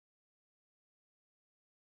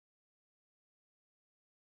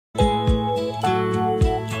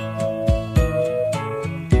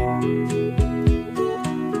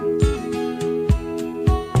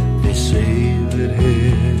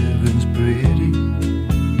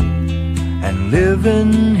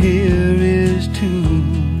living here is too.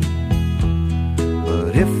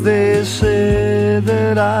 But if they said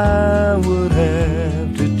that I would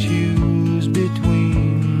have to choose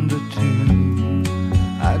between the two,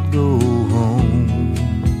 I'd go home.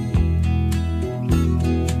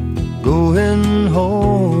 Going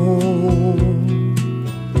home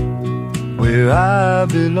where I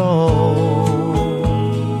belong.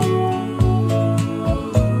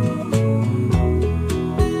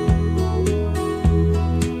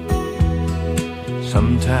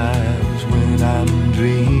 Sometimes when I'm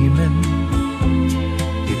dreaming,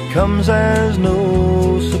 it comes as no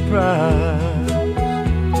surprise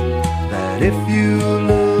that if you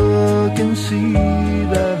look and see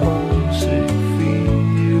that homesick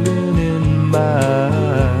feeling in my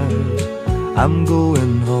eyes, I'm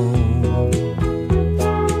going home.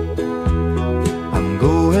 I'm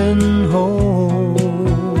going home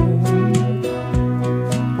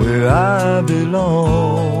where I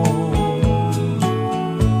belong.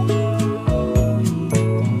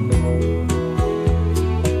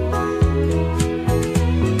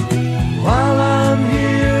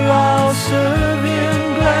 Serve him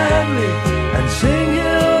gladly and sing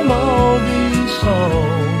him all these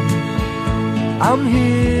songs. I'm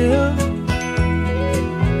here,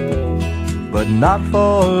 but not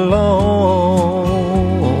for long.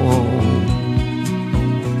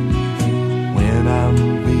 When I'm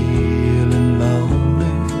feeling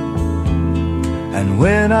lonely and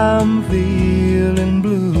when I'm feeling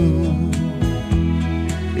blue,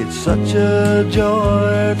 it's such a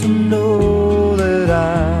joy to know that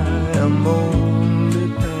I'm only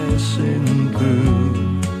passing through.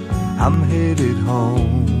 I'm headed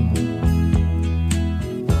home.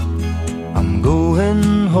 I'm going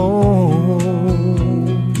home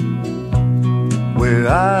where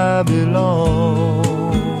I belong.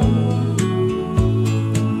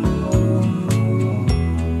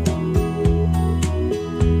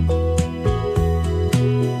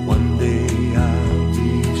 One day I'll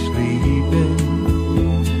be sleeping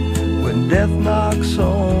when death knocks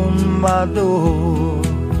on my door,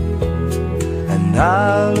 and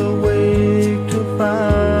I'll awake to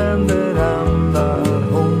find that I'm not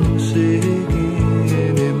homesick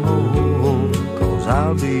anymore, 'cause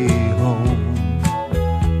I'll be home.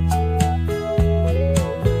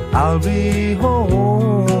 I'll be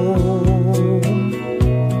home